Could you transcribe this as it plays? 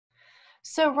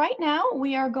So right now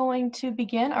we are going to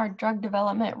begin our drug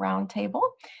development roundtable,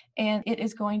 and it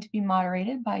is going to be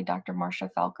moderated by Dr. Marcia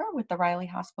Felker with the Riley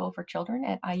Hospital for Children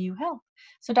at IU Health.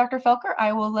 So Dr. Felker,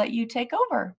 I will let you take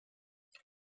over.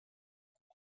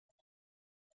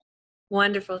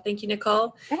 Wonderful. Thank you,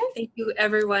 Nicole. Thank you,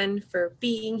 everyone, for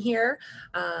being here.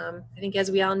 I think,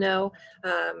 as we all know,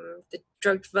 the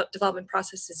drug development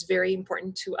process is very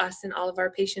important to us and all of our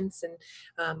patients and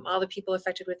all the people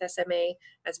affected with SMA,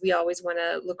 as we always want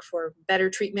to look for better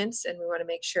treatments, and we want to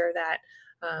make sure that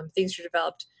things are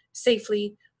developed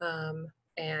safely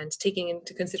and taking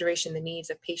into consideration the needs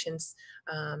of patients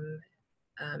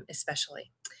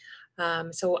especially.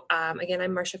 Again,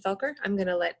 I'm Marcia Felker. I'm going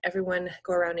to let everyone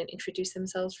go around and introduce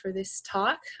themselves for this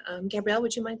talk. Gabrielle,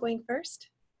 would you mind going first?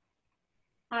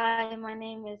 Hi, my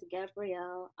name is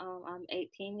Gabrielle. I'm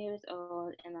 18 years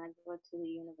old and I go to the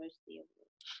University of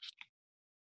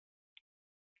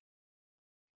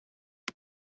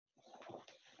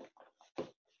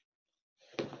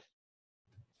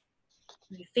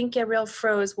I think Gabrielle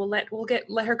froze. We'll let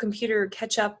her computer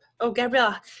catch up. Oh,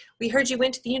 Gabrielle, we heard you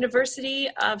went to the University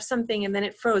of something and then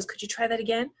it froze. Could you try that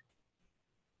again?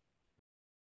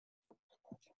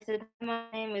 My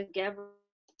name is Gabrielle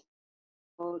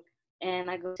and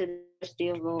I go to the University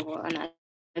of Louisville and I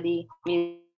study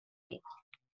music.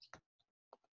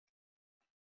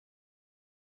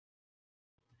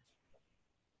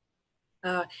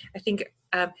 I think,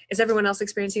 is everyone else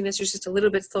experiencing this? There's just a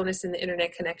little bit slowness in the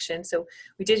internet connection. So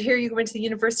we did hear you went to the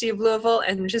University of Louisville,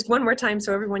 and just one more time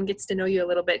so everyone gets to know you a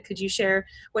little bit. Could you share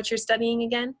what you're studying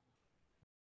again?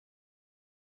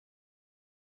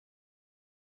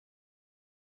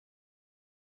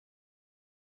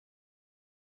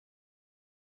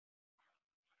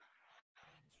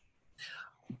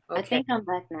 Okay. I think I'm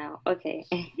back now. Okay.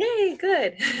 Yay,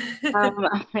 good.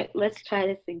 Let's try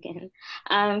this again.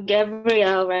 I'm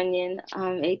Gabrielle Runyon.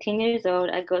 I'm 18 years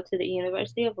old. I go to the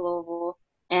University of Louisville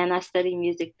and I study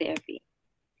music therapy.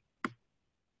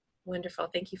 Wonderful.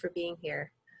 Thank you for being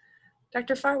here.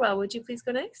 Dr. Farwell, would you please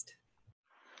go next?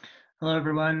 Hello,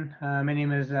 everyone. My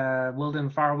name is Wilden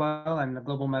Farwell. I'm the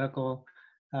Global Medical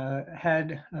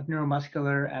Head of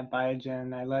Neuromuscular at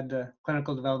Biogen. I led the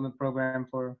clinical development program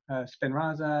for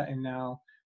Spinraza and now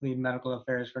lead medical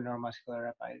affairs for neuromuscular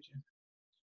at Biogen.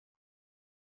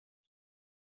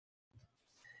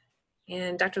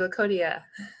 And Dr. Lakotia.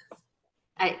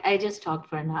 I just talked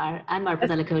for an hour. I'm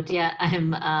Arpita Lakotia.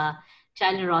 I'm a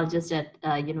child neurologist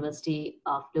at University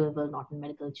of Louisville Norton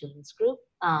Medical Children's Group.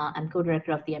 I'm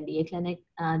co-director of the MDA clinic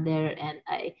there, and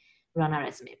I run our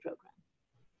SMA program.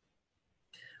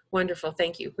 Wonderful,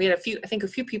 thank you. We had a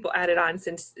few people added on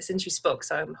since you spoke,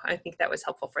 so I think that was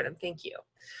helpful for them. Thank you.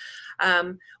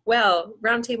 Well,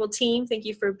 Roundtable team, thank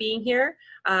you for being here.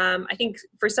 I think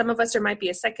for some of us there might be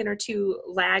a second or two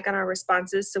lag on our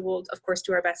responses, so we'll of course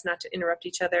do our best not to interrupt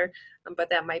each other, but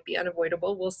that might be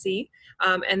unavoidable. We'll see.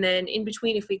 And then in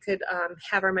between, if we could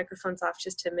have our microphones off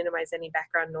just to minimize any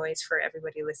background noise for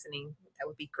everybody listening, that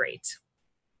would be great.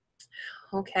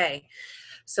 Okay.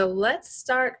 So let's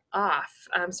start off.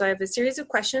 So I have a series of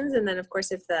questions, and then of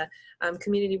course if the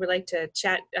community would like to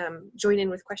chat, join in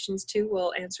with questions too,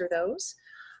 we'll answer those.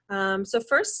 So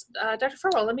first, Dr.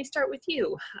 Farwell, let me start with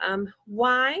you.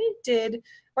 Why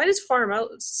does pharma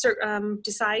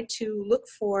decide to look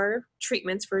for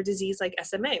treatments for a disease like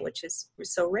SMA, which is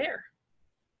so rare?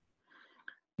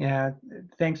 Yeah,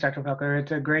 thanks, Dr. Felker.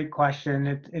 It's a great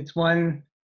question. It's one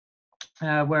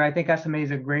where I think SMA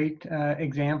is a great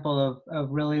example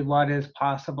of really what is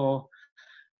possible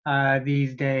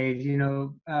these days. You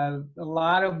know, a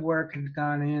lot of work has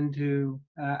gone into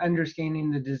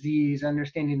understanding the disease,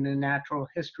 understanding the natural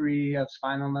history of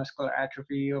spinal muscular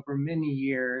atrophy over many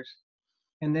years.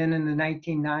 And then in the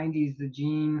 1990s, the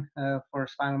gene for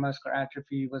spinal muscular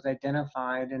atrophy was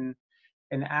identified. And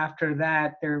after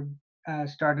that, there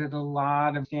started a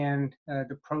lot of understand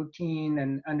the protein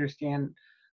and understand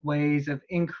ways of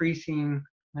increasing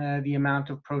the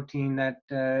amount of protein that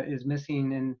is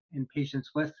missing in patients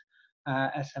with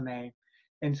SMA.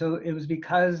 And so it was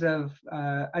because of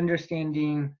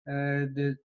understanding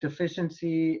the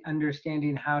deficiency,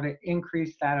 understanding how to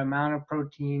increase that amount of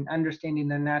protein, understanding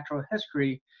the natural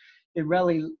history, it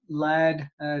really led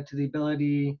to the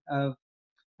ability of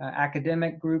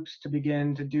academic groups to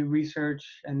begin to do research,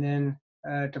 and then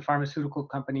to pharmaceutical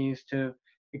companies to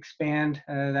expand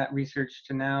that research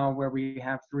to now where we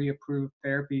have 3 approved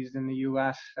therapies in the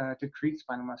US to treat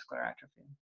spinal muscular atrophy.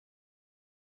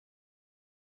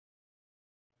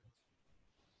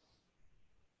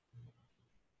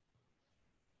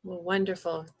 Well,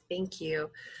 wonderful. Thank you.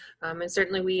 And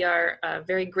certainly we are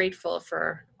very grateful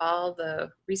for all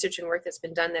the research and work that's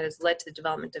been done that has led to the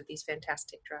development of these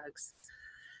fantastic drugs.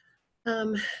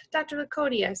 Dr.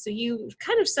 Lakotia, so you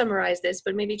kind of summarized this,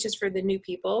 but maybe just for the new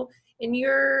people, in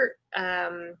your,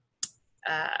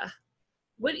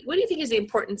 what do you think is the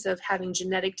importance of having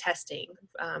genetic testing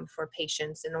for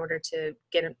patients in order to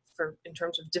get in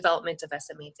terms of development of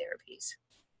SMA therapies?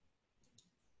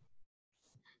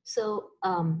 So,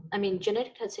 I mean,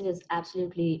 genetic testing is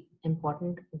absolutely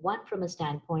important. One, from a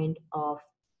standpoint of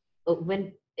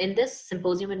when in this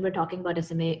symposium, when we're talking about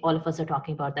SMA, all of us are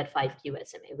talking about that 5q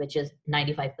SMA, which is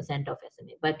 95% of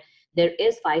SMA. But there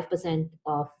is 5%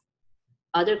 of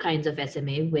other kinds of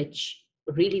SMA which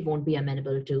really won't be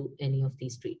amenable to any of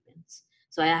these treatments.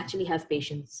 So I actually have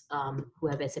patients who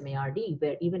have SMARD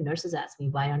where even nurses ask me,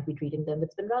 why aren't we treating them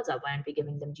with Spinraza? Why aren't we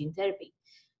giving them gene therapy?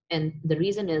 And the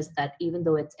reason is that even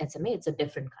though it's SMA, it's a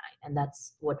different kind. And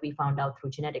that's what we found out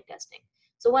through genetic testing.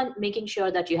 So one, making sure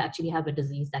that you actually have a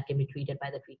disease that can be treated by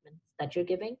the treatment that you're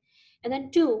giving. And then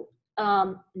two,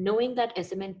 knowing that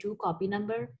SMN2 copy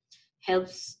number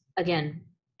helps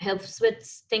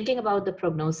with thinking about the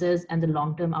prognosis and the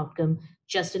long-term outcome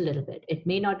just a little bit. It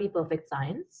may not be perfect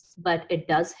science, but it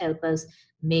does help us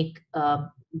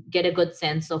get a good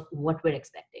sense of what we're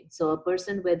expecting. So a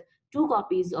person with 2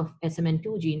 copies of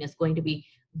SMN2 gene is going to be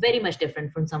very much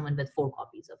different from someone with 4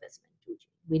 copies of SMN2 gene.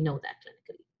 We know that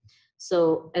clinically.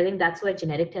 So I think that's why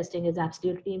genetic testing is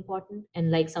absolutely important. And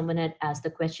like someone had asked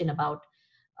the question about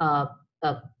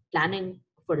planning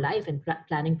for life and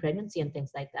planning pregnancy and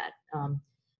things like that.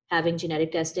 Having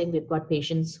genetic testing, we've got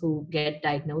patients who get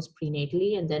diagnosed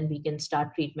prenatally, and then we can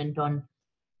start treatment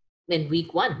in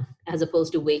week 1, as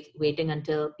opposed to waiting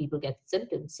until people get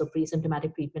symptoms. So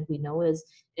pre-symptomatic treatment, we know, is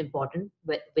important.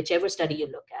 Whichever study you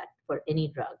look at for any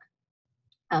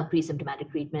drug, pre-symptomatic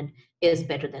treatment is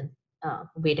better than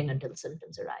waiting until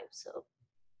symptoms arrive. So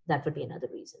that would be another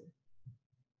reason.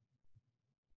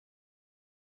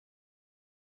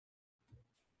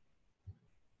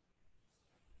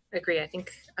 I agree. I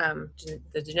think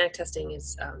the genetic testing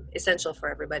is essential for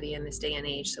everybody in this day and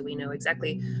age, so we know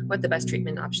exactly what the best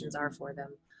treatment options are for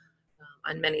them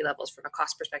on many levels, from a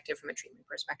cost perspective, from a treatment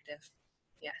perspective.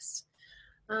 Yes.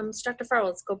 So Dr. Farrell,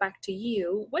 let's go back to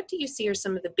you. What do you see are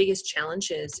some of the biggest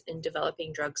challenges in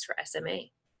developing drugs for SMA?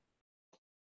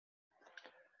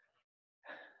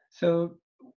 So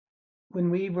when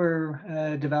we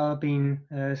were developing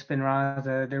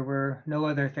Spinraza, there were no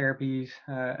other therapies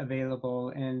available.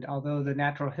 And although the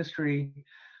natural history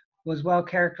was well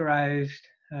characterized,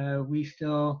 we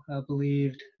still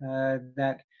believed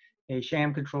that a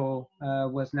sham control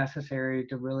was necessary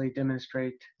to really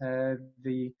demonstrate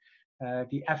the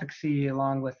efficacy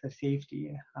along with the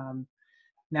safety.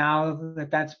 Now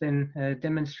that that's been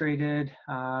demonstrated,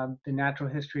 the natural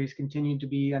history has continued to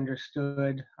be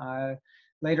understood.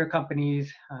 Later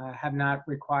companies have not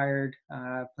required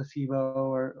placebo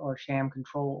or sham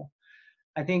control.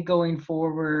 I think going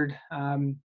forward,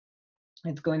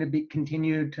 it's going to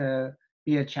continue to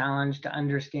be a challenge to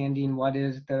understanding what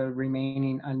is the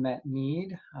remaining unmet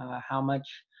need, how much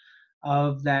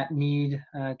of that need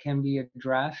can be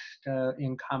addressed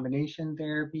in combination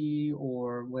therapy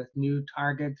or with new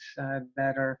targets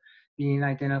that are being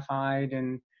identified.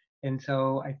 And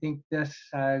so I think this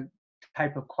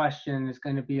type of question is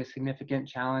going to be a significant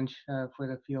challenge for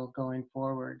the field going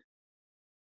forward.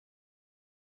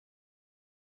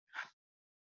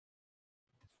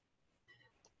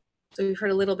 So we've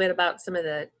heard a little bit about some of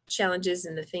the challenges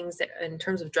and the things that in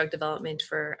terms of drug development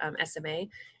for SMA.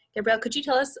 Gabrielle, could you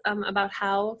tell us about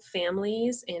how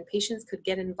families and patients could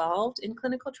get involved in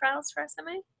clinical trials for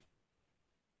SMA?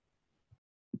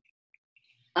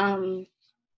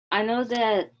 I know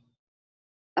that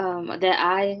that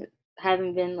I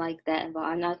haven't been like that involved.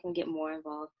 I know I can get more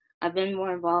involved. I've been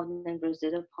more involved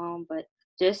in Palm, but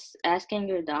just asking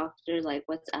your doctor like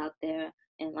what's out there,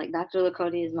 and like Dr.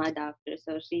 Lakoti is my doctor,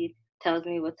 so she tells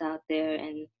me what's out there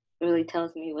and really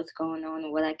tells me what's going on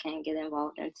and what I can get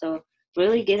involved in. So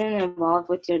really getting involved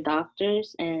with your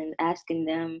doctors and asking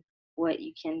them what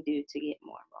you can do to get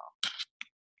more involved.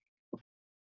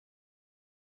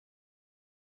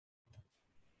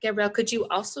 Gabrielle, could you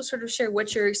also sort of share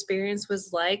what your experience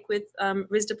was like with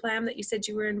risdiplam that you said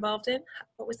you were involved in?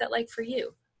 What was that like for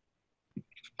you?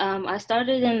 I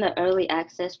started in the early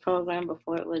access program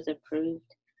before it was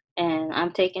approved, and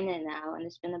I'm taking it now, and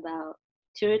it's been about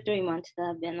 2 or 3 months that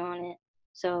I've been on it.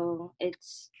 So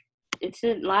it's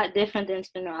a lot different than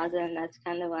Spinraza, and that's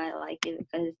kind of why I like it,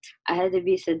 because I had to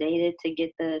be sedated to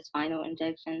get the spinal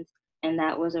injections, and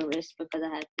that was a risk because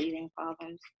I had breathing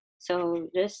problems. So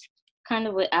just kind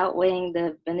of with outweighing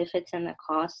the benefits and the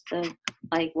costs of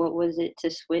like what was it to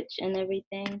switch and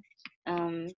everything,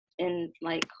 and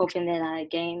like hoping that I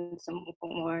gain some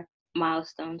more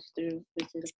milestones through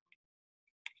visiting.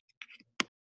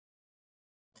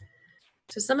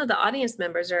 So some of the audience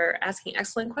members are asking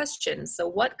excellent questions. So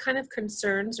what kind of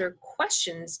concerns or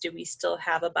questions do we still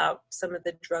have about some of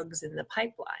the drugs in the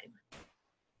pipeline?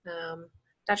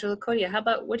 Dr. Lakotia, how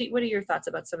about, what are your thoughts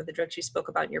about some of the drugs you spoke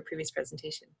about in your previous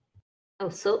presentation? Oh,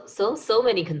 so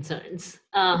many concerns.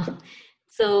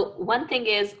 So one thing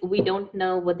is we don't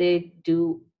know what they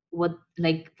do, what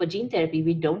like for gene therapy,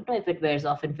 we don't know if it wears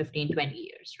off in 15, 20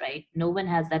 years, right? No one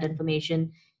has that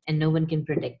information and no one can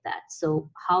predict that. So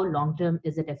how long-term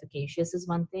is it efficacious is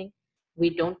one thing.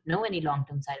 We don't know any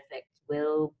long-term side effects.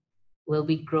 Will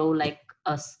we grow like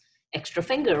extra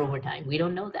finger over time? We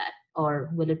don't know that. Or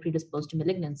will it predispose to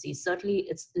malignancy? Certainly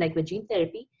it's like with gene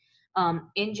therapy.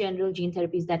 In general, gene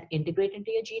therapies that integrate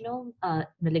into your genome,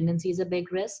 malignancy is a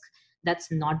big risk.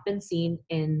 That's not been seen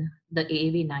in the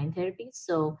AAV9 therapies.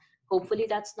 So hopefully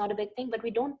that's not a big thing, but we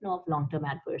don't know of long-term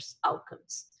adverse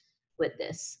outcomes with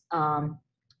this.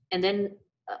 And then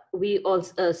we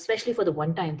also, especially for the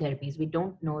one-time therapies, we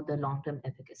don't know the long-term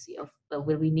efficacy of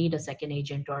will we need a second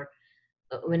agent, or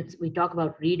when we talk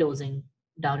about redosing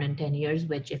down in 10 years,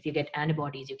 which if you get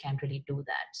antibodies, you can't really do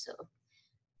that. So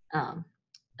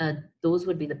those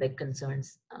would be the big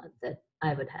concerns that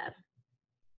I would have.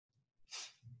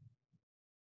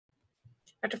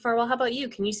 Dr. Farwell, how about you?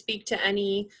 Can you speak to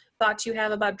any thoughts you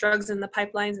have about drugs in the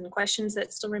pipelines and questions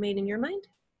that still remain in your mind?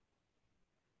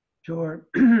 Sure.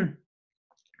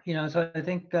 So I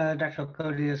think Dr.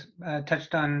 Cody has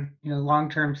touched on,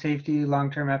 long-term safety,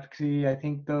 long-term efficacy. I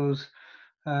think those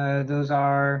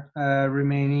are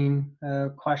remaining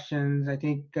questions. I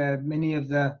think many of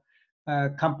the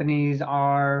companies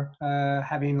are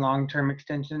having long-term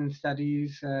extension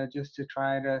studies just to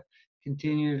try to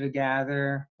continue to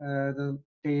gather the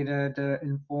data to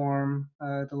inform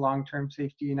the long-term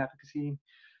safety and efficacy.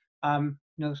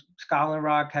 Scholar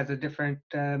Rock has a different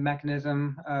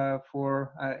mechanism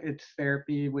for its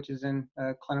therapy, which is in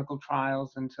clinical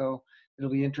trials. And so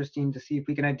it'll be interesting to see if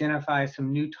we can identify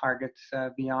some new targets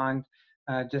beyond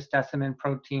just SMN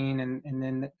protein and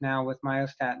then now with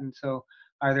myostatin. So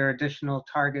are there additional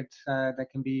targets that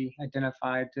can be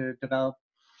identified to develop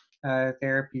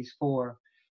therapies for?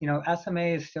 SMA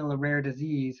is still a rare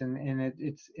disease, and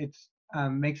it's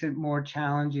makes it more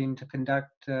challenging to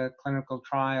conduct clinical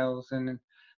trials, and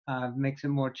makes it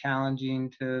more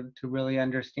challenging to really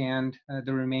understand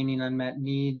the remaining unmet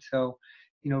need. So,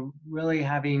 really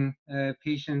having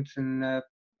patients and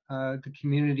the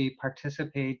community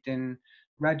participate in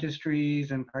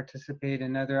registries and participate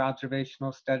in other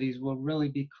observational studies will really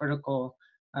be critical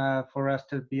for us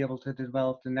to be able to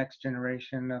develop the next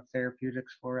generation of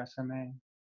therapeutics for SMA.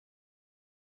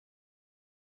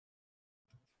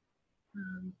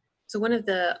 So one of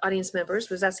the audience members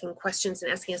was asking questions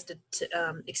and asking us to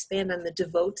expand on the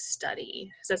DEVOTE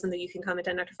study. Is that something you can comment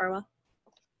on, Dr. Farwell?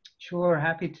 Sure,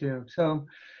 happy to. So,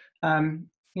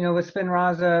 with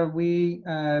Spinraza, we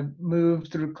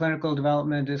moved through clinical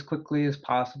development as quickly as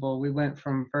possible. We went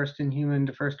from first in human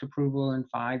to first approval in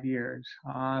 5 years.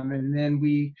 And then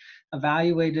we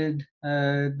evaluated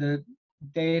the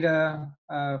data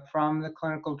from the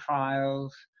clinical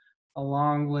trials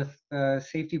along with the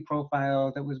safety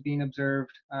profile that was being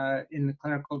observed in the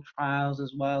clinical trials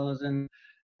as well as in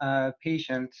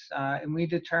patients. And we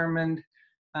determined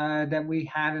that we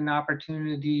had an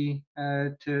opportunity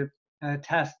to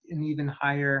test an even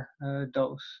higher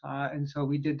dose. And so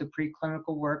we did the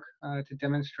preclinical work to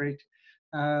demonstrate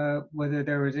whether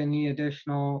there was any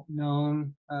additional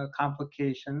known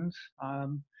complications.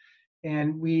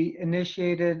 And we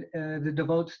initiated the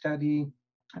DEVOTE study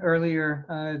earlier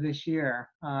this year.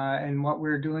 And what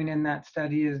we're doing in that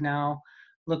study is now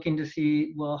looking to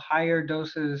see, will higher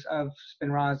doses of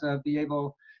Spinraza be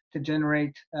able to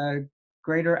generate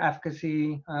greater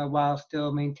efficacy while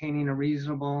still maintaining a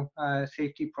reasonable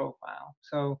safety profile.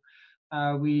 So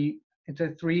it's a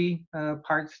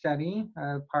 3-part study.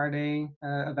 Part A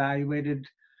evaluated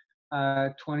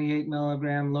 28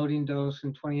 milligram loading dose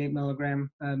and 28 milligram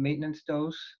maintenance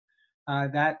dose.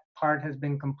 That part has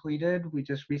been completed. We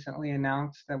just recently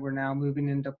announced that we're now moving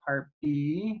into part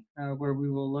B, where we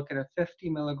will look at a 50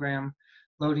 milligram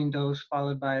loading dose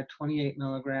followed by a 28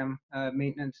 milligram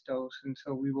maintenance dose. And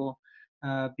so we will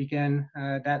begin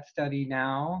that study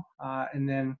now, and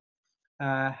then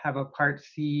have a part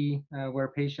C where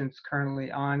patients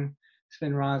currently on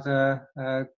Spinraza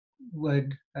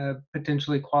would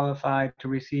potentially qualify to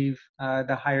receive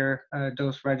the higher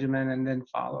dose regimen and then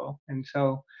follow. And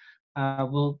so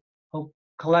we'll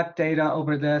collect data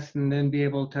over this and then be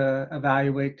able to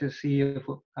evaluate to see if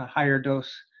a higher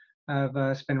dose of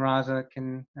Spinraza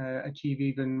can achieve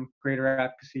even greater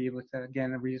efficacy with,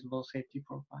 again, a reasonable safety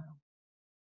profile.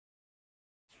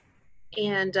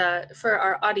 And for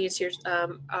our audience here,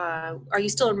 are you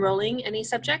still enrolling any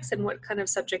subjects, and what kind of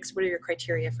subjects, what are your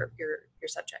criteria for your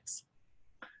subjects?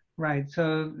 Right,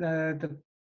 so the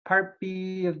Part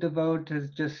B of DEVOTE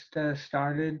has just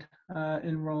started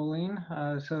enrolling.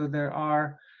 So there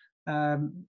are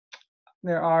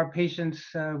patients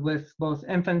with both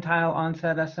infantile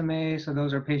onset SMA, so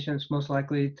those are patients most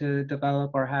likely to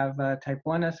develop or have type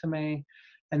 1 SMA.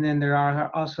 And then there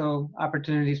are also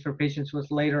opportunities for patients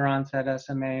with later onset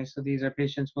SMA. So these are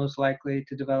patients most likely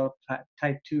to develop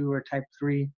type 2 or type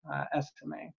 3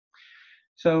 SMA.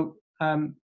 So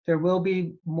there will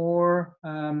be more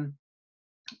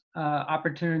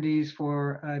opportunities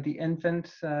for the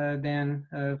infants than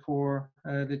for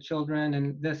the children.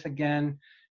 And this, again,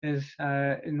 is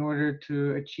in order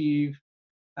to achieve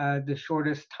the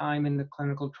shortest time in the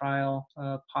clinical trial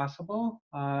possible.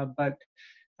 But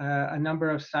a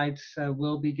number of sites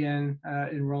will begin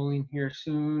enrolling here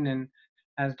soon. And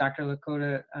as Dr.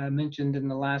 Lakota mentioned in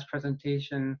the last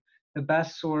presentation, the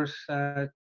best source to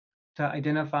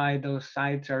identify those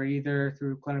sites are either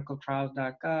through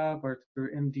clinicaltrials.gov or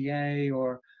through MDA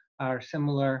or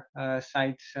similar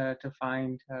sites to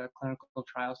find clinical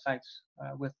trial sites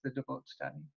with the DEVOTE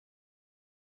study.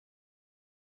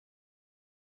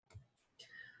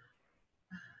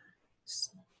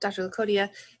 Dr. Lakotia,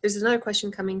 there's another question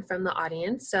coming from the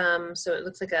audience. So it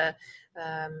looks like a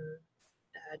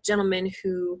gentleman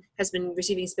who has been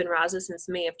receiving Spinraza since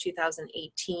May of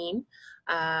 2018.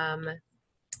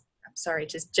 I'm sorry, it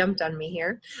just jumped on me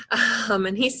here.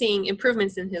 And he's seeing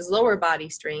improvements in his lower body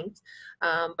strength,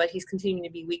 but he's continuing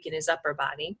to be weak in his upper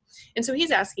body. And so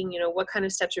he's asking, what kind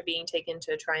of steps are being taken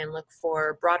to try and look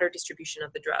for broader distribution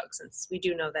of the drug, since we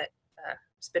do know that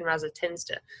Spinraza tends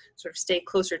to sort of stay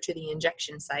closer to the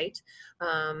injection site.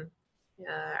 Are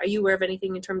you aware of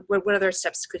anything in terms, what other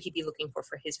steps could he be looking for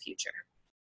his future?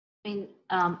 I mean,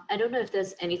 I don't know if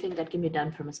there's anything that can be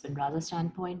done from a Spinraza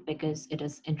standpoint because it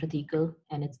is intrathecal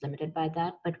and it's limited by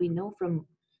that. But we know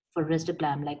for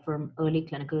risdiplam, like from early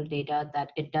clinical data,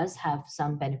 that it does have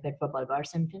some benefit for bulbar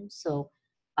symptoms. So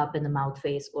up in the mouth,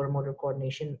 face, or motor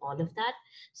coordination, all of that.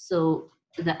 So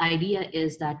the idea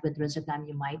is that with risdiplam,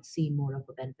 you might see more of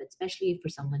a benefit, especially for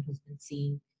someone who's been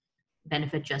seeing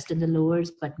benefit just in the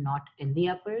lowers, but not in the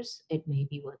uppers. It may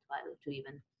be worthwhile to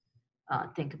even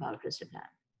think about risdiplam.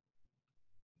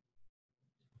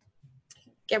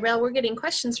 Gabrielle, we're getting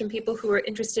questions from people who are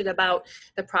interested about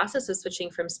the process of switching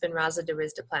from Spinraza to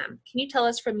risdiplam. Can you tell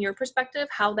us from your perspective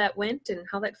how that went and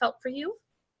how that felt for you?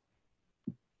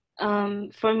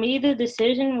 For me, the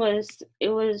decision was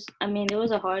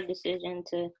a hard decision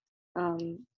to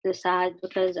decide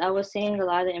because I was seeing a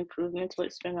lot of improvements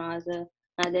with Spinraza.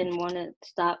 I didn't want to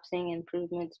stop seeing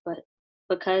improvements, but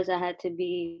because I had to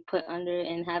be put under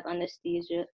and have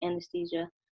anesthesia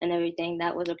and everything,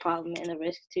 that was a problem and a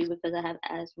risk too because I have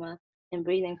asthma and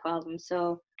breathing problems.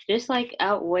 So just like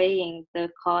outweighing the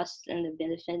costs and the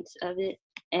benefits of it,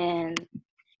 and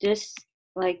just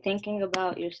like thinking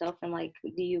about yourself and like,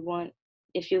 do you want,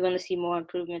 if you're going to see more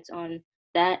improvements on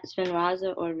that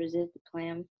Spinraza or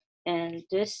risdiplam, and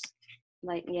just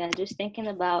like, yeah, just thinking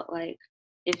about like,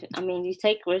 you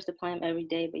take risdiplam every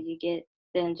day, but you get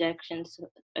the injections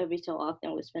every so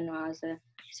often with Spinraza.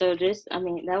 So just,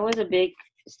 that was a big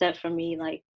step for me,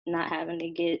 like not having to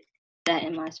get that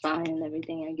in my spine and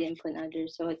everything and getting put under.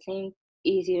 So it seemed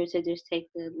easier to just take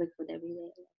the liquid every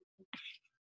day.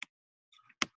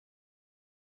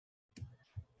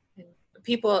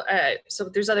 People, so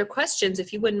there's other questions,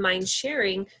 if you wouldn't mind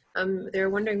sharing. They're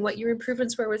wondering what your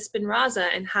improvements were with Spinraza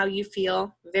and how you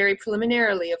feel, very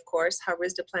preliminarily, of course, how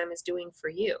risdiplam is doing for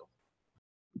you.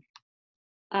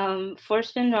 For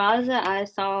Spinraza, I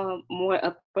saw more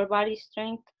upper body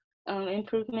strength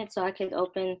improvement, so I could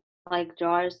open like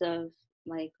jars of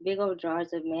like big old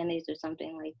jars of mayonnaise or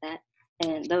something like that,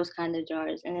 and those kind of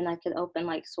jars, and then I could open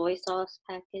like soy sauce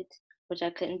packets, which I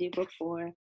couldn't do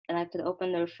before, and I could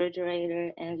open the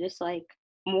refrigerator and just like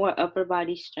more upper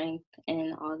body strength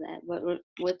and all that. But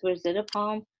with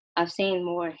risdiplam, I've seen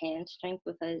more hand strength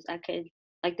because I could,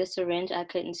 like the syringe, I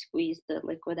couldn't squeeze the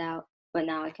liquid out, but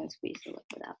now I can squeeze the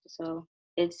liquid out. So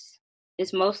it's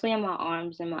mostly in my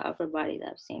arms and my upper body that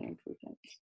I've seen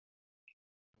improvements.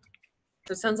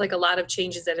 So it sounds like a lot of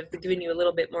changes that have given you a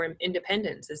little bit more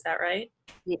independence. Is that right?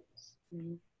 Yes.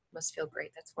 Mm-hmm. Must feel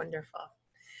great. That's wonderful.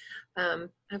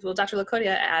 Well, Dr.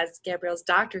 Lakota, as Gabrielle's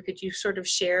doctor, could you sort of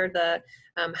share the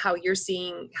how you're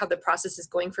seeing how the process is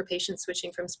going for patients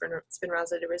switching from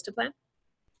Spinraza to risdiplam?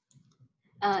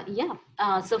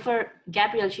 Yeah. So for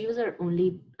Gabrielle, she was our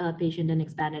only patient in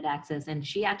expanded access, and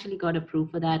she actually got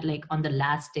approved for that like on the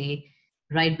last day,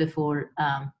 right before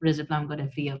risdiplam got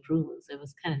FDA approval. So it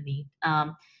was kind of neat.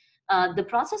 The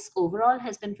process overall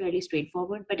has been fairly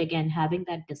straightforward, but again, having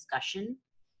that discussion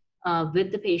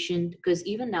with the patient, because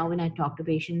even now when I talk to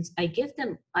patients, I give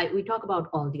them, we talk about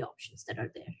all the options that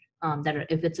are there.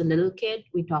 If it's a little kid,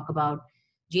 we talk about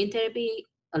gene therapy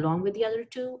along with the other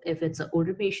two. If it's an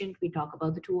older patient, we talk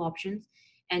about the two options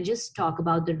and just talk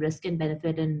about the risk and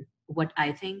benefit and what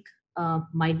I think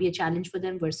might be a challenge for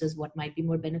them versus what might be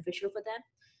more beneficial for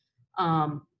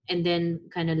them. And then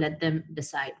kind of let them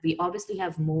decide. We obviously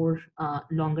have more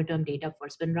longer term data for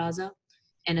Spinraza.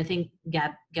 And I think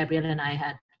Gabrielle and I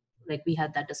had, we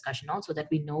had that discussion also that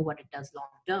we know what it does long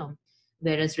term.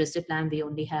 Whereas risdiplam, we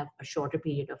only have a shorter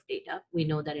period of data. We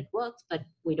know that it works, but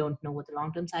we don't know what the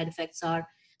long-term side effects are,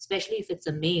 especially if it's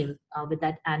a male. With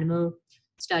that animal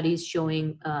studies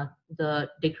showing the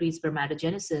decreased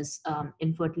spermatogenesis,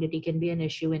 infertility can be an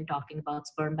issue in talking about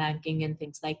sperm banking and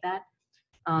things like that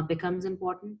becomes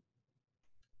important.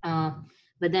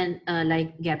 But then,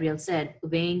 like Gabrielle said,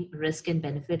 weighing risk and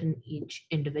benefit in each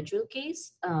individual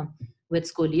case with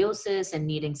scoliosis and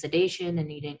needing sedation and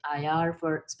needing IR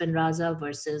for Spinraza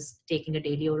versus taking a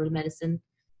daily oral medicine,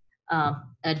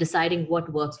 deciding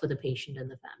what works for the patient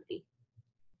and the family.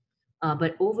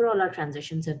 But overall, our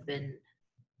transitions have been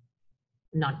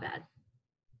not bad.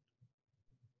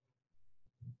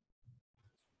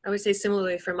 I would say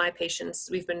similarly for my patients,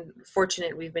 we've been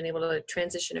fortunate. We've been able to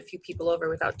transition a few people over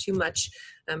without too much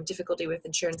difficulty with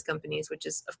insurance companies, which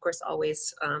is, of course,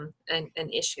 always an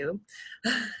issue.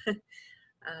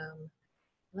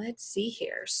 Let's see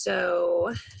here.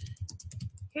 So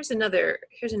here's another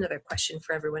question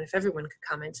for everyone, if everyone could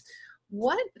comment.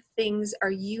 What things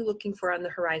are you looking for on the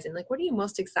horizon? Like, what are you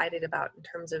most excited about in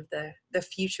terms of the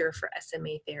future for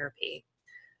SMA therapy?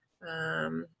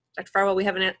 Dr. Farwell, we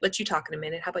haven't let you talk in a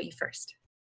minute. How about you first?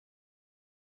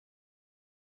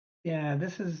 Yeah,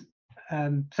 this is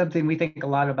something we think a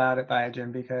lot about at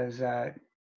Biogen because,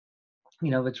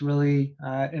 it's really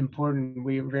important.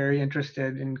 We're very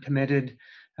interested and committed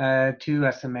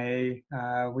to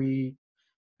SMA. We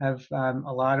have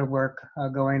a lot of work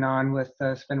going on with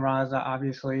Spinraza,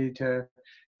 obviously, to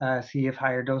see if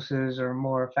higher doses are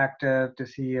more effective, to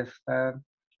see if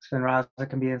Spinraza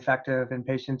can be effective in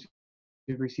patients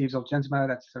who receive Zolgensma.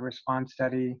 That's the response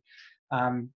study.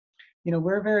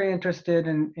 We're very interested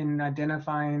in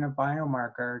identifying a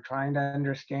biomarker, trying to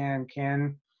understand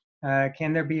can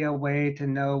there be a way to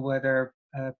know whether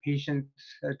a patient's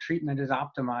treatment is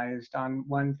optimized on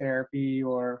one therapy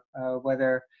or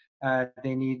whether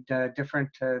they need different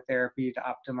therapy to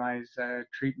optimize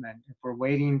treatment. If we're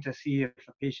waiting to see if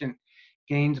a patient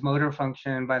gains motor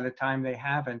function by the time they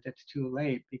haven't, it's too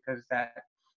late because that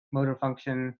motor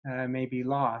function may be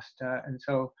lost. And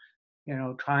so,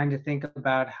 trying to think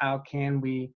about how can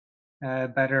we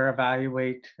better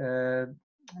evaluate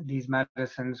these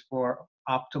medicines for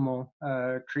optimal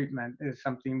treatment is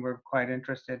something we're quite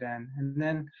interested in. And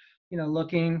then,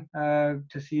 looking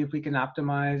to see if we can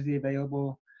optimize the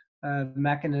available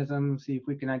mechanisms, see if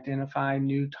we can identify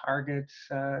new targets.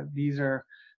 These are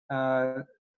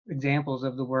examples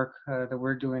of the work that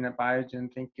we're doing at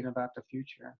Biogen, thinking about the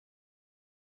future.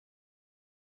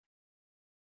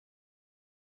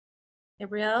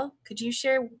 Gabrielle, could you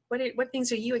share what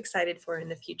things are you excited for in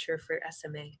the future for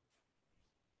SMA?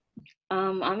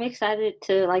 I'm excited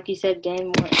to, like you said,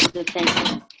 gain more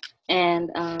independence and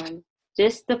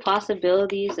just the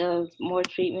possibilities of more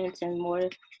treatments and more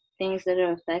things that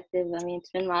are effective. I mean,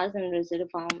 Spinraza and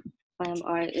risdiplam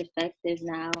are effective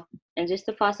now, and just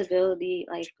the possibility,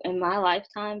 like in my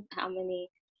lifetime, how many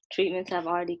treatments have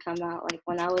already come out. Like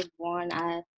when I was born,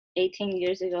 18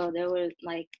 years ago,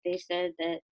 they said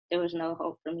that there was no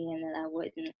hope for me and that I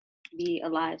wouldn't be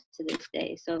alive to this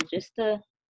day. So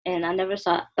and I never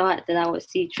thought that I would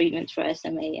see treatments for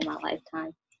SMA in my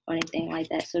lifetime or anything like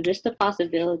that. So just the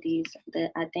possibilities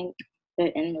that I think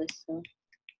they're endless. So.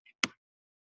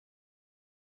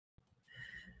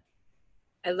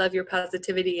 I love your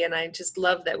positivity, and I just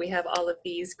love that we have all of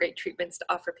these great treatments to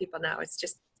offer people now. It's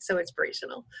just so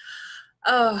inspirational.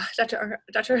 Oh, Dr.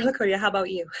 Lakota, how about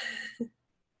you?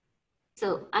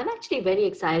 So I'm actually very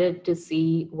excited to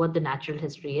see what the natural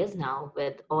history is now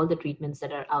with all the treatments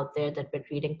that are out there that we're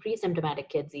treating pre-symptomatic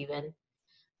kids even.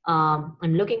 I'm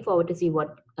looking forward to see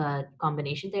what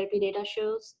combination therapy data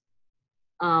shows.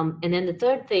 And then the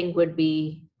third thing would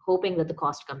be hoping that the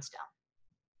cost comes down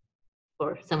for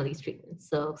some of these treatments.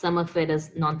 So some of it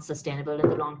is not sustainable in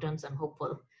the long term. So I'm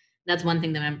hopeful. That's one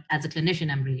thing that as a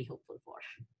clinician, I'm really hopeful for.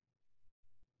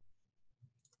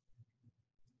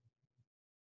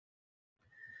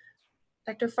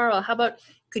 Dr. Farwell, how about,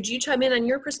 could you chime in on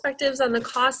your perspectives on the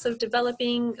costs of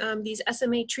developing these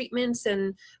SMA treatments,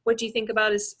 and what do you think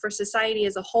about is for society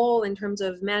as a whole in terms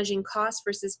of managing costs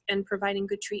versus and providing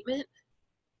good treatment?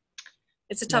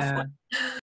 It's a tough one.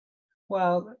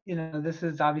 Well, this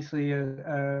is obviously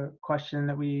a question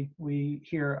that we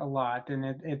hear a lot, and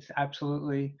it's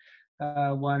absolutely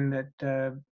one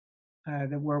that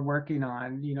we're working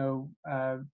on.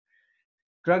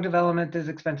 Drug development is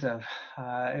expensive.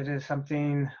 It is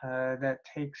something that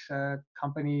takes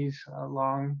companies a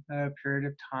long period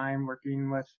of time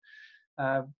working with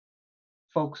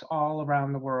folks all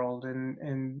around the world,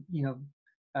 and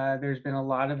there's been a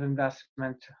lot of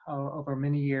investment over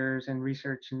many years in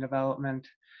research and development.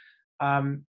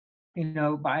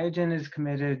 Biogen is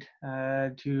committed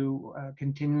to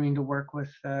continuing to work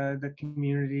with the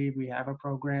community. We have a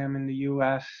program in the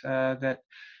U.S. that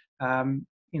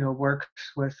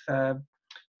works with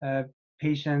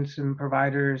patients and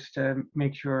providers to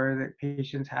make sure that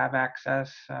patients have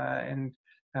access, and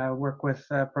work with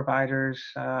providers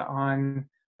on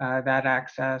that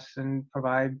access, and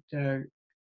provide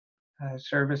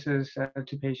services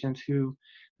to patients who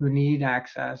need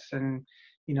access. And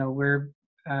we're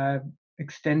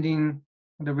extending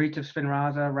the reach of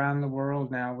Spinraza around the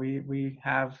world now. We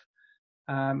have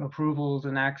approvals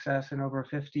and access in over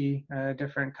 50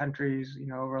 different countries.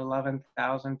 Over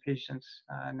 11,000 patients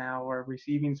now are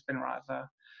receiving Spinraza.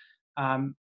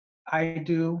 I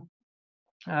do,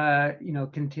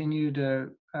 continue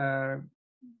to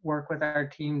work with our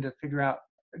team to figure out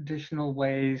additional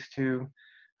ways to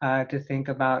think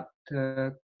about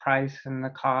the price and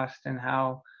the cost, and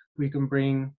how we can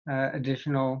bring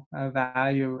additional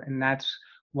value. And that's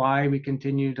why we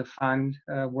continue to fund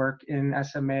work in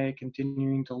SMA,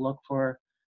 continuing to look for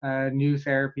new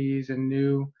therapies and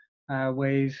new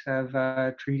ways of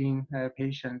treating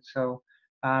patients. So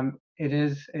it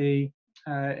is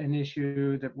an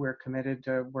issue that we're committed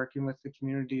to working with the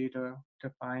community to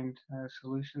find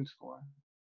solutions for.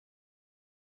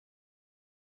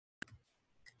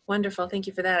 Wonderful, thank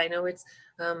you for that. I know it's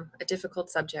a difficult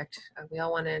subject. We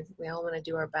all want to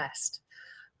do our best.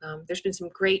 There's been some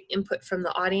great input from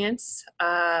the audience.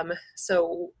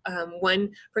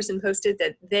 One person posted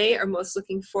that they are most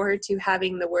looking forward to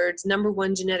having the words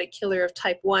 "#1 genetic killer of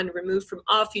type 1" removed from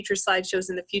all future slideshows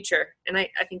in the future. And I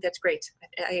think that's great.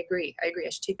 I agree. I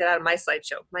should take that out of my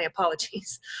slideshow. My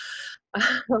apologies.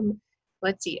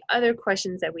 Let's see, other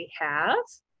questions that we have.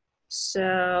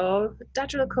 So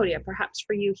Dr. Lakhotia, perhaps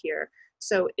for you here.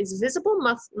 So is visible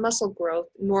muscle growth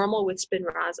normal with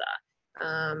Spinraza?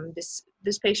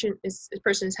 This person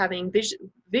is having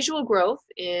visual growth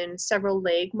in several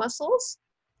leg muscles,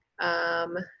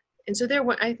 and so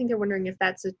I think they're wondering if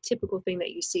that's a typical thing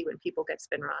that you see when people get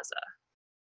Spinraza.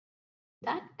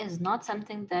 That is not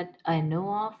something that I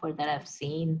know of or that I've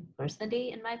seen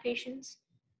personally in my patients.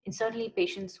 And certainly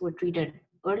patients who were treated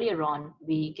earlier on,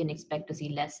 we can expect to see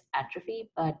less atrophy,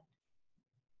 but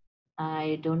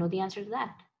I don't know the answer to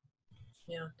that.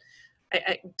 Yeah.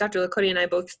 Dr. Lakhotia and I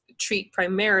both treat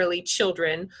primarily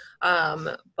children,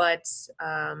 but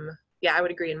yeah, I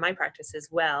would agree in my practice as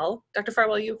well. Dr.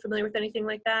 Farwell, are you familiar with anything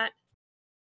like that?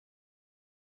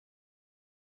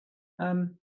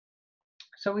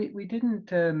 So we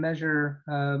didn't measure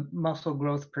muscle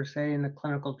growth per se in the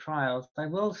clinical trials. I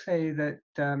will say that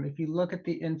if you look at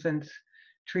the infants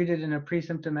treated in a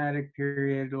pre-symptomatic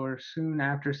period or soon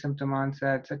after symptom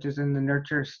onset, such as in the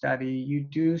Nurture study, you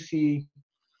do see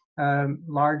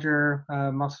larger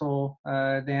muscle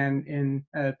than in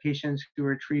patients who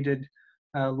were treated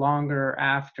longer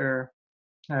after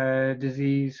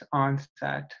disease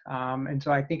onset. And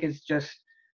so I think it's just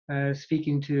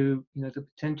speaking to the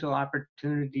potential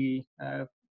opportunity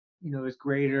is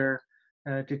greater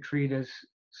to treat as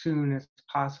soon as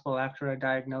possible after a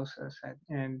diagnosis.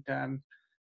 And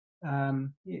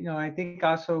I think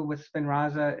also with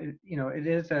Spinraza, it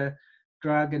is a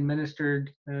drug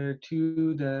administered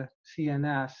to the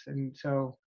CNS, and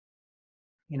so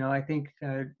I think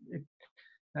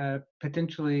it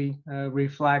potentially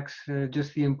reflects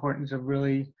just the importance of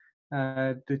really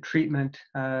the treatment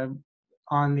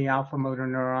on the alpha motor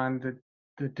neuron,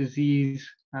 the disease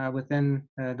within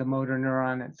the motor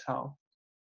neuron itself.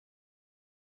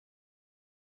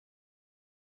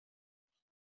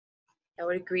 I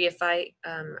would agree. I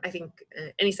think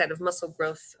any side of muscle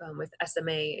growth with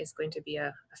SMA is going to be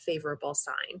a favorable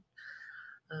sign.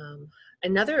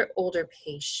 Another older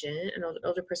patient, an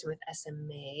older person with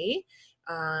SMA,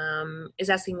 is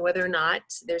asking whether or not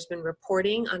there's been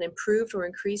reporting on improved or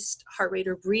increased heart rate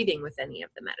or breathing with any of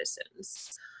the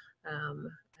medicines.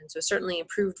 And so certainly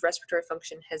improved respiratory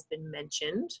function has been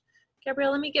mentioned.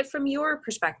 Gabrielle, let me get from your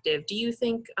perspective. Do you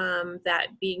think that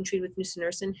being treated with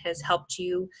nusinersen has helped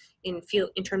you in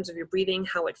terms of your breathing,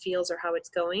 how it feels or how it's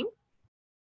going?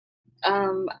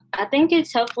 I think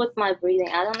it's helped with my breathing.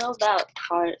 I don't know about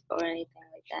heart or anything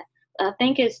like that. I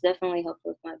think it's definitely helped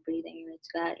with my breathing. It's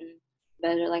gotten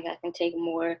better. Like I can take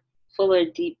more fuller,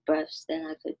 deep breaths than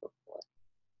I could before.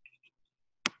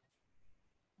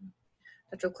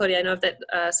 Dr. Claudia, I know that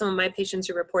some of my patients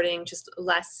are reporting just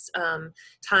less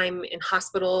time in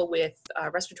hospital with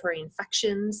respiratory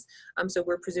infections. So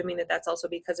we're presuming that that's also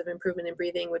because of improvement in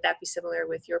breathing. Would that be similar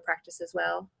with your practice as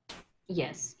well?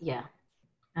 Yes, yeah,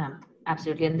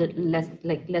 absolutely. And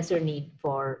the lesser need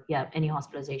for any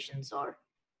hospitalizations or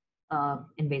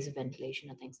invasive ventilation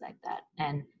or things like that.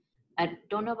 And I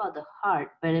don't know about the heart,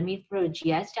 but I mean, from a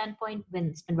GI standpoint,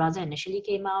 when Spinraza initially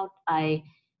came out, I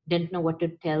didn't know what to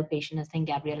tell patients. I think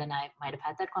Gabrielle and I might have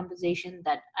had that conversation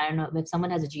that I don't know if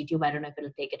someone has a G tube, I don't know if it'll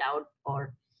take it out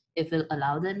or if it'll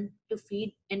allow them to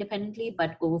feed independently.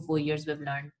 But over 4 years, we've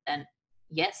learned that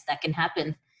yes, that can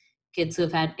happen. Kids who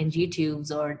have had NG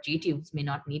tubes or G tubes may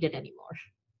not need it anymore.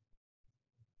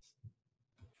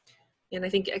 And I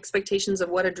think expectations of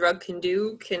what a drug can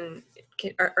do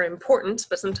are important,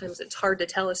 but sometimes it's hard to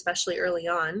tell, especially early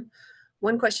on.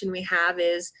 One question we have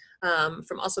is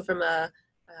from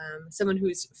someone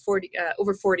who's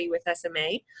over 40 with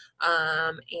SMA,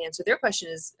 and so their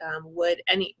question is, would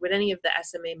any of the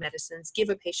SMA medicines give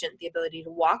a patient the ability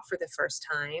to walk for the first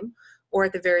time, or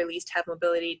at the very least have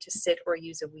mobility to sit or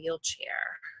use a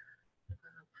wheelchair?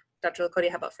 Dr. Lakota,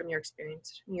 how about from your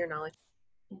experience, your knowledge?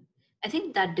 I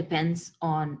think that depends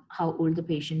on how old the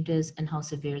patient is and how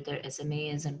severe their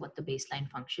SMA is and what the baseline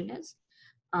function is.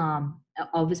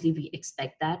 Obviously, we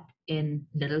expect that in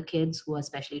little kids who are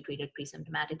especially treated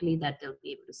pre-symptomatically, that they'll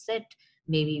be able to sit,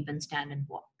 maybe even stand and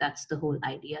walk. That's the whole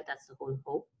idea. That's the whole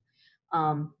hope.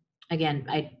 Again,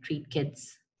 I treat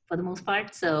kids for the most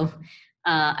part, so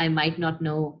I might not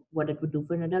know what it would do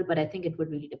for an adult, but I think it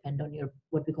would really depend on your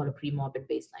what we call a pre-morbid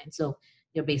baseline. So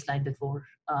your baseline before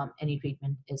any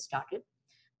treatment is started.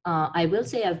 I will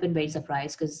say I've been very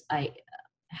surprised because I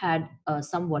had a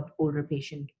somewhat older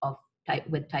patient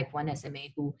with type 1 SMA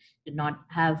who did not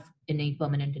have any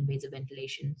permanent invasive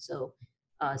ventilation. So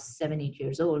 7-8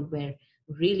 years old, where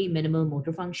really minimal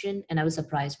motor function. And I was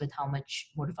surprised with how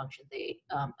much motor function they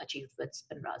achieved with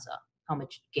Spinraza, how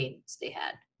much gains they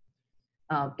had.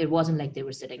 It wasn't like they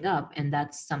were sitting up. And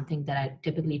that's something that I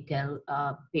typically tell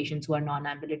patients who are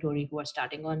non-ambulatory, who are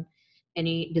starting on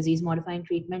any disease-modifying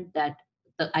treatment, that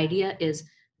the idea is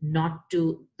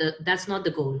that's not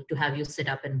the goal to have you sit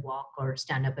up and walk or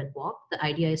stand up and walk. The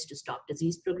idea is to stop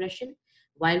disease progression.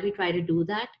 While we try to do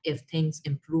that, if things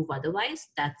improve otherwise,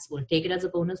 we'll take it as a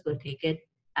bonus, we'll take it,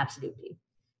 absolutely.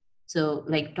 So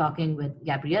like talking with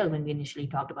Gabrielle, when we initially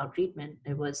talked about treatment,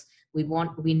 it was, we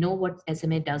know what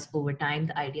SMA does over time.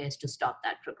 The idea is to stop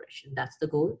that progression. That's the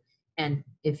goal. And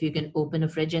if you can open a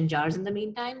fridge and jars in the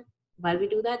meantime, while we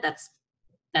do that,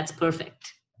 that's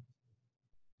perfect.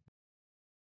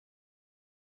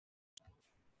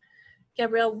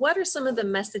 Gabrielle, what are some of the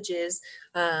messages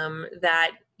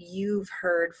that you've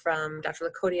heard from Dr.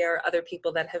 Lakota or other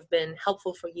people that have been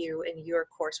helpful for you in your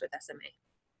course with SMA?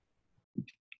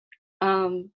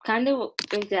 Kind of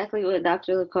exactly what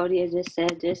Dr. Lakota just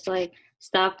said, just like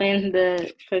stopping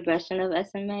the progression of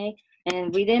SMA.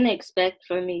 And we didn't expect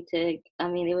for me to,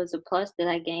 it was a plus that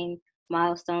I gained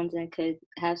milestones and could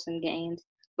have some gains.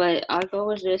 But our goal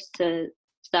was just to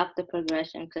stop the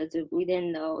progression because we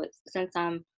didn't know, since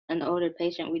I'm an older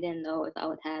patient, we didn't know if I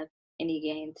would have any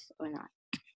gains or not.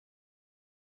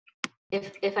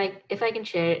 If I can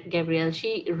share, Gabrielle,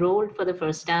 she rolled for the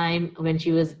first time when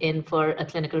she was in for a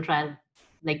clinical trial,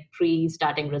 like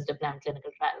pre-starting risdiplam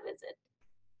clinical trial visit.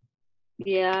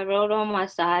 Yeah, I rolled on my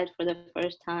side for the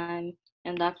first time,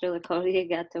 and Dr. Lakota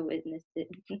got to witness it.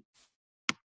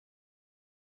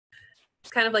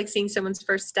 It's kind of like seeing someone's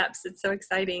first steps. It's so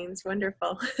exciting. It's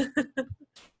wonderful.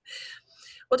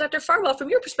 Well, Dr. Farwell, from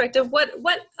your perspective, what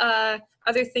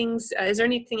other things, is there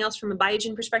anything else from a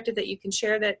Biogen perspective that you can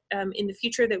share that in the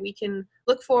future that we can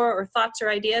look for, or thoughts or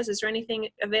ideas? Is there anything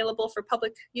available for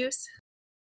public use?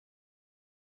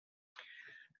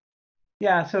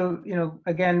 Yeah, so,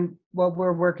 again, what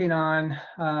we're working on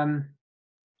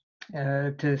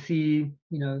to see,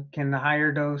 can the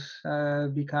higher dose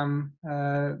become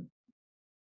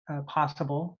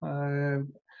possible?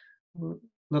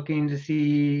 looking to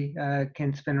see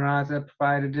can Spinraza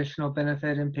provide additional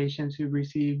benefit in patients who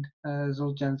received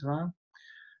Zolgensma.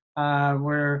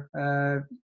 We're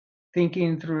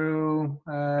thinking through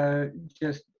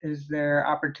just is there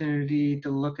opportunity to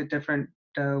look at different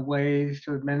ways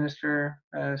to administer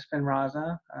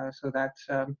Spinraza. So that's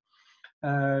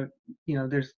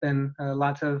there's been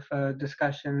lots of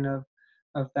discussion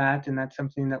of that, and that's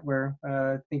something that we're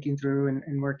thinking through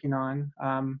and working on.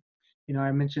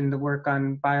 I mentioned the work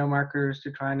on biomarkers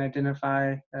to try and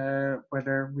identify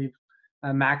whether we've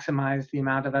maximized the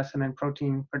amount of SMN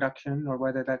protein production, or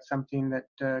whether that's something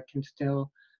that can still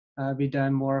be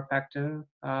done more effective.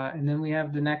 And then we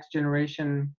have the next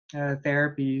generation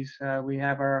therapies. We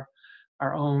have our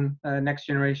own next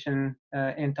generation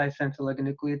antisense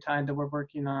oligonucleotide that we're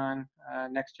working on,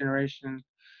 next generation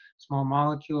small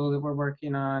molecule that we're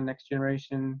working on, next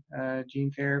generation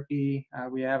gene therapy.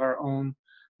 We have our own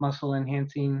muscle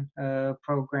enhancing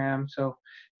program. So,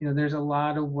 there's a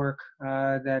lot of work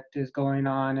that is going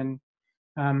on, and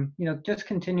just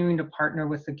continuing to partner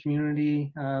with the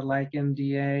community like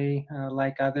MDA,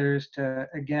 like others to,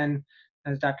 again,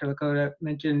 as Dr. Lakota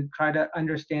mentioned, try to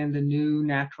understand the new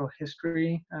natural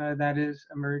history that is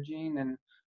emerging, and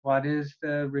what is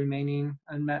the remaining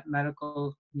unmet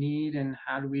medical need, and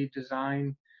how do we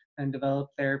design and develop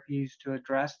therapies to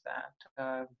address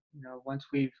that. Once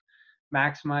we've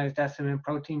maximized SMN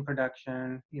protein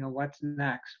production, what's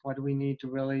next? What do we need to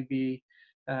really be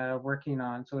working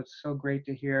on? So it's so great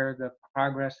to hear the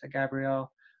progress that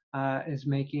Gabrielle is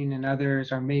making and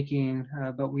others are making,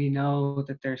 but we know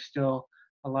that there's still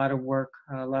a lot of work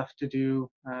left to do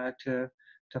to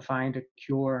find a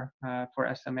cure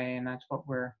for SMA, and that's what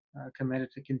we're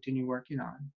committed to continue working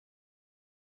on.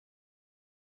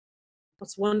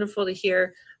 It's wonderful to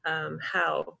hear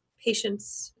how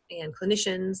patients and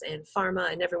clinicians and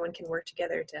pharma and everyone can work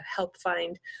together to help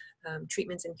find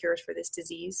treatments and cures for this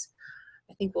disease.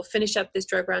 I think we'll finish up this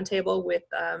drug roundtable with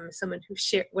someone who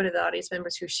shared, one of the audience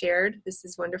members who shared. This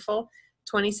is wonderful.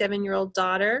 27-year-old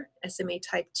daughter, SMA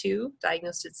type 2,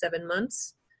 diagnosed at 7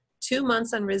 months, 2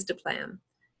 months on risdiplam,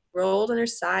 rolled on her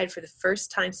side for the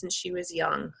first time since she was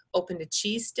young, opened a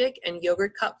cheese stick and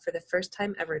yogurt cup for the first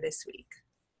time ever this week.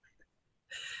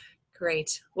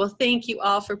 Great. Well, thank you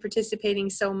all for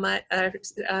participating so much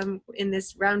in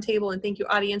this roundtable, and thank you,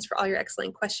 audience, for all your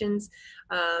excellent questions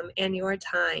and your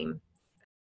time.